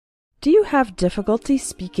Do you have difficulty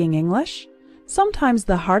speaking English? Sometimes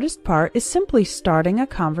the hardest part is simply starting a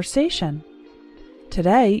conversation.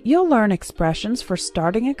 Today, you'll learn expressions for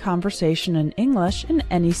starting a conversation in English in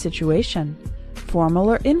any situation, formal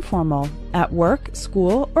or informal, at work,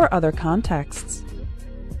 school, or other contexts.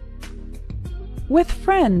 With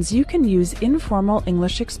friends, you can use informal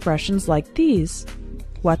English expressions like these.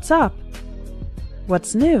 What's up?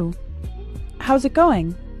 What's new? How's it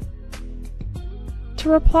going? To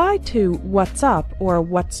reply to what's up or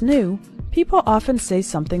what's new, people often say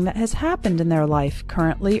something that has happened in their life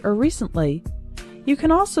currently or recently. You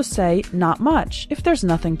can also say not much if there's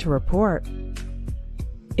nothing to report.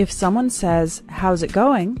 If someone says, "How's it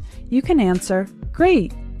going?" you can answer,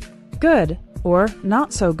 "Great," "Good," or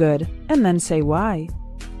 "Not so good," and then say why.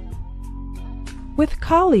 With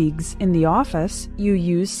colleagues in the office, you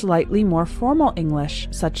use slightly more formal English,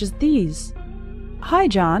 such as these. "Hi,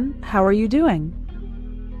 John, how are you doing?"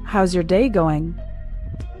 "How's your day going?"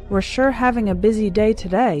 "We're sure having a busy day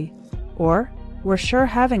today," or "We're sure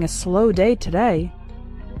having a slow day today."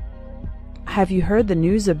 "Have you heard the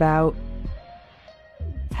news about?"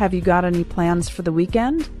 "Have you got any plans for the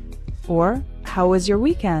weekend?" or "How was your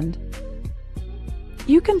weekend?"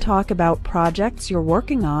 You can talk about projects you're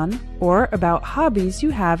working on or about hobbies you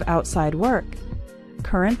have outside work.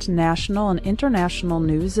 Current national and international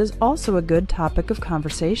news is also a good topic of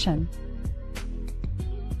conversation.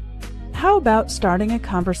 How about starting a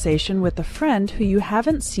conversation with a friend who you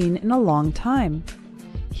haven't seen in a long time?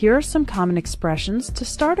 Here are some common expressions to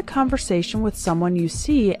start a conversation with someone you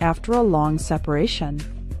see after a long separation.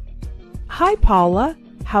 "Hi, Paula.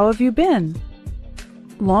 How have you been?"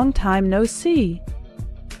 "Long time no see."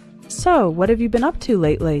 "So, what have you been up to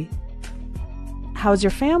lately?" "How's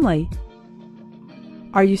your family?"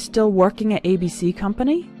 "Are you still working at ABC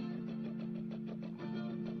Company?"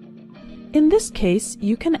 In this case,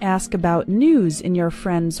 you can ask about news in your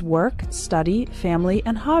friend's work, study, family,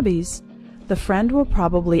 and hobbies. The friend will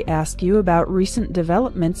probably ask you about recent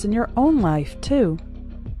developments in your own life, too.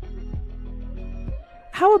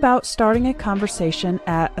 How about starting a conversation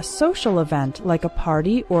at a social event like a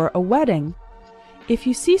party or a wedding? If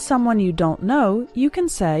you see someone you don't know, you can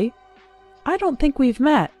say, "I don't think we've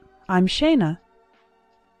met. I'm Shayna."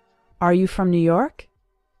 "Are you from New York?"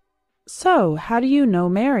 "So, how do you know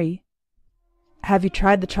Mary?" "Have you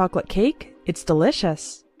tried the chocolate cake? It's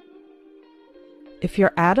delicious." If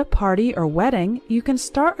you're at a party or wedding, you can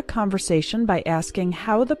start a conversation by asking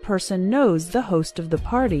how the person knows the host of the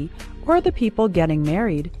party or the people getting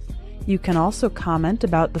married. You can also comment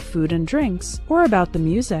about the food and drinks or about the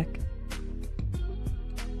music.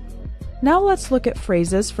 Now let's look at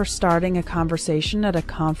phrases for starting a conversation at a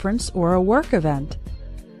conference or a work event.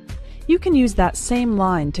 You can use that same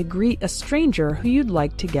line to greet a stranger who you'd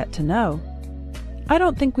like to get to know. "I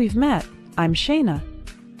don't think we've met. I'm Shayna."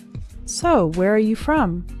 "So, where are you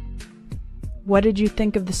from?" "What did you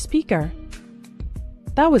think of the speaker?"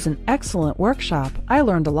 "That was an excellent workshop. I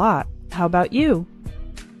learned a lot. How about you?"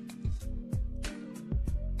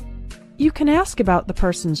 You can ask about the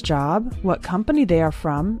person's job, what company they are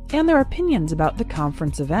from, and their opinions about the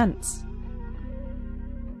conference events.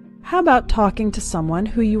 How about talking to someone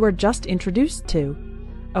who you were just introduced to?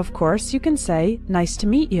 Of course, you can say, "Nice to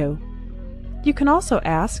meet you." You can also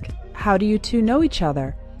ask, "How do you two know each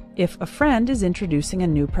other?" if a friend is introducing a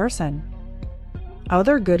new person.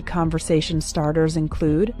 Other good conversation starters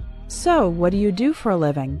include, "So, what do you do for a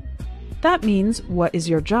living?" That means, "What is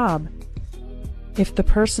your job?" If the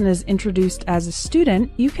person is introduced as a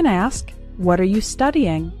student, you can ask, "What are you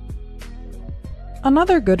studying?"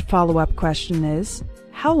 Another good follow-up question is,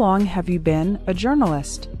 "How long have you been a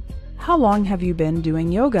journalist?" "How long have you been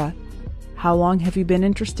doing yoga?" "How long have you been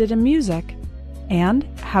interested in music?" And,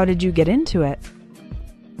 "How did you get into it?"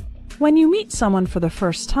 When you meet someone for the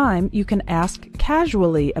first time, you can ask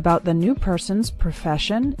casually about the new person's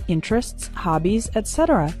profession, interests, hobbies,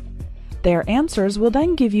 etc. Their answers will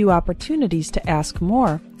then give you opportunities to ask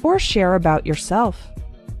more or share about yourself.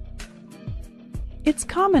 It's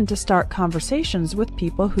common to start conversations with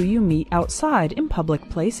people who you meet outside in public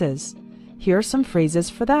places. Here are some phrases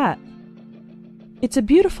for that. "It's a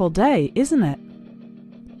beautiful day, isn't it?"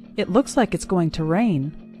 "It looks like it's going to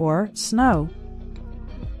rain," or snow.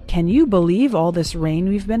 "Can you believe all this rain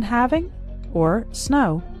we've been having?" or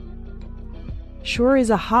snow. "Sure is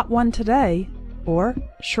a hot one today," or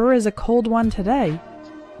 "Sure is a cold one today."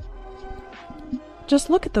 "Just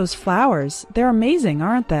look at those flowers. They're amazing,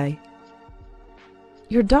 aren't they?"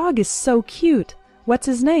 "Your dog is so cute. What's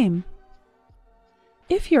his name?"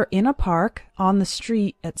 If you're in a park, on the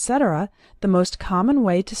street, etc., the most common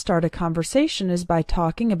way to start a conversation is by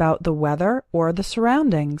talking about the weather or the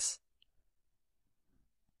surroundings.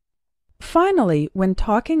 Finally, when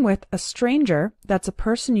talking with a stranger, that's a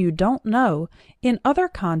person you don't know, in other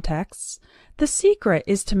contexts, the secret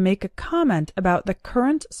is to make a comment about the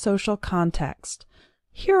current social context.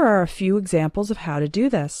 Here are a few examples of how to do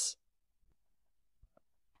this.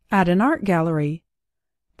 At an art gallery.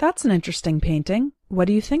 That's an interesting painting. What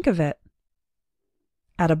do you think of it?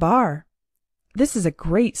 At a bar. This is a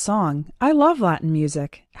great song. I love Latin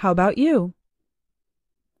music. How about you?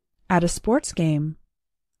 At a sports game.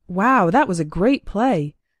 Wow, that was a great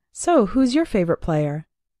play. So, who's your favorite player?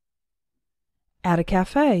 At a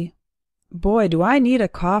cafe. Boy, do I need a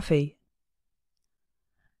coffee.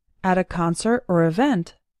 At a concert or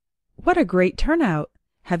event. What a great turnout.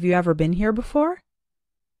 Have you ever been here before?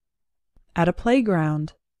 At a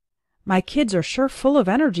playground. My kids are sure full of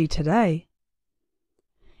energy today.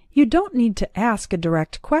 You don't need to ask a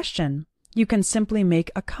direct question. You can simply make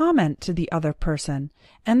a comment to the other person,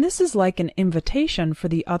 and this is like an invitation for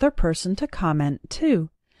the other person to comment too.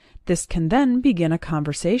 This can then begin a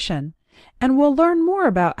conversation, and we'll learn more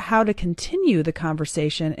about how to continue the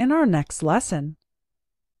conversation in our next lesson.